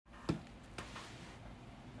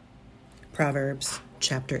Proverbs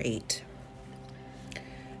chapter 8.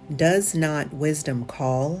 Does not wisdom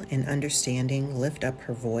call and understanding lift up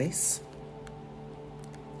her voice?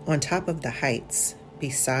 On top of the heights,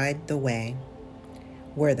 beside the way,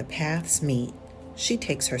 where the paths meet, she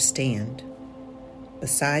takes her stand.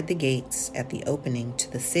 Beside the gates at the opening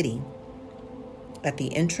to the city, at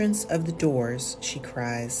the entrance of the doors, she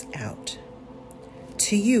cries out,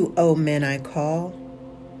 "To you, O men, I call,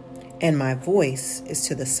 and my voice is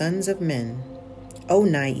to the sons of men. O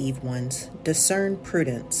naive ones, discern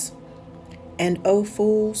prudence, and O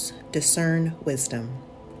fools, discern wisdom.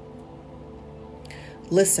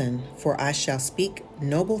 Listen, for I shall speak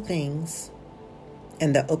noble things,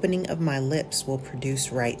 and the opening of my lips will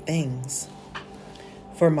produce right things.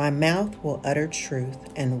 For my mouth will utter truth,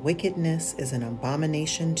 and wickedness is an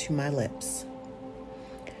abomination to my lips.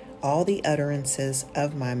 All the utterances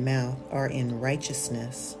of my mouth are in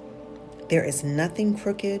righteousness. There is nothing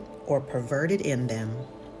crooked or perverted in them.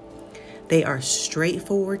 They are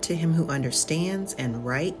straightforward to him who understands, and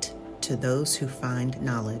right to those who find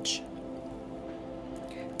knowledge.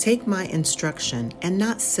 Take my instruction, and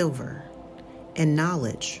not silver, and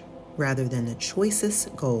knowledge rather than the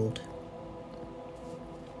choicest gold.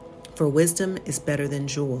 For wisdom is better than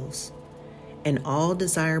jewels, and all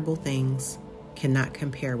desirable things cannot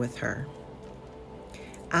compare with her.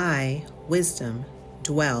 I, wisdom,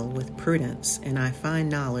 dwell with prudence, and I find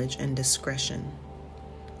knowledge and discretion.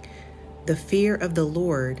 The fear of the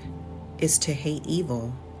Lord is to hate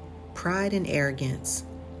evil, pride and arrogance,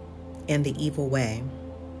 and the evil way,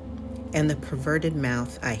 and the perverted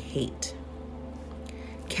mouth I hate.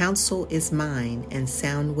 Counsel is mine, and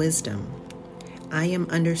sound wisdom. I am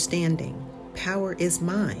understanding. Power is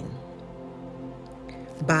mine.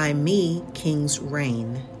 By me kings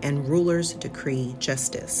reign, and rulers decree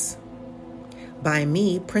justice. By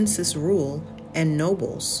me princes rule, and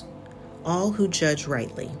nobles, all who judge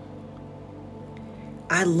rightly.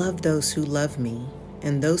 I love those who love me,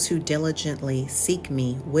 and those who diligently seek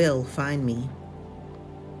me will find me.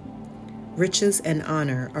 Riches and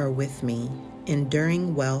honor are with me,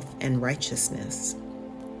 enduring wealth and righteousness.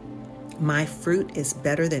 My fruit is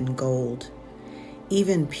better than gold,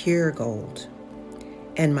 even pure gold,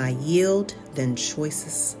 and my yield than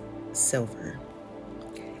choicest silver.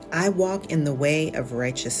 I walk in the way of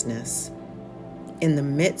righteousness, in the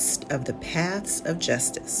midst of the paths of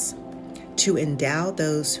justice, to endow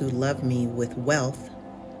those who love me with wealth,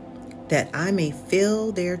 that I may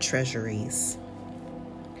fill their treasuries.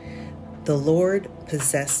 The Lord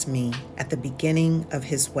possessed me at the beginning of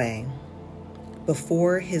his way,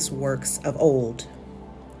 before his works of old.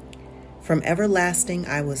 From everlasting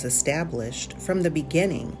I was established, from the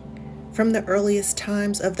beginning, from the earliest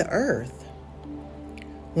times of the earth.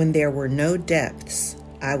 When there were no depths,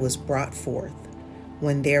 I was brought forth,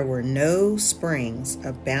 when there were no springs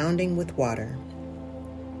abounding with water.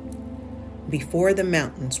 Before the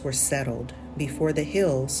mountains were settled, before the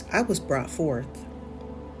hills, I was brought forth.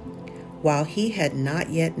 While he had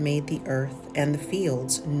not yet made the earth and the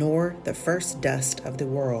fields, nor the first dust of the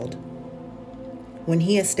world. When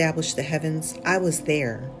he established the heavens, I was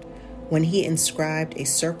there. When he inscribed a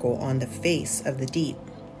circle on the face of the deep.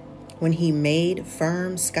 When he made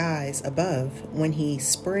firm skies above, when he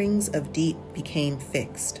springs of deep became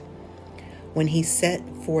fixed, when he set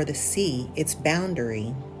for the sea its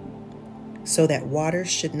boundary, so that waters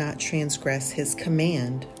should not transgress his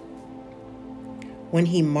command, when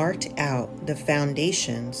he marked out the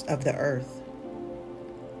foundations of the earth,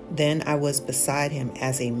 then I was beside him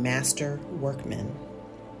as a master workman,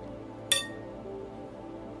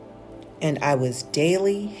 and I was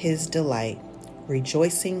daily his delight,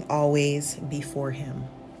 rejoicing always before him,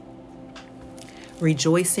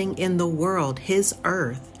 rejoicing in the world, his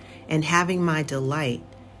earth, and having my delight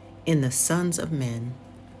in the sons of men.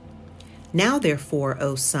 Now therefore,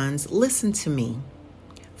 O sons, listen to me,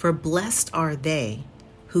 for blessed are they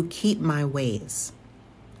who keep my ways.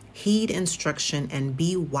 Heed instruction and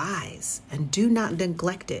be wise, and do not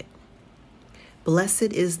neglect it.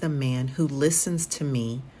 Blessed is the man who listens to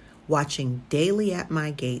me, watching daily at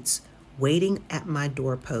my gates, waiting at my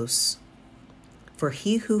doorposts. For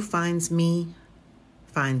he who finds me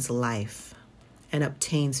finds life and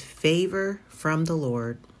obtains favor from the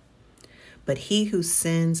Lord. But he who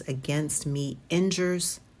sins against me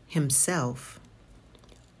injures himself.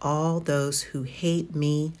 All those who hate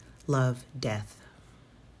me love death.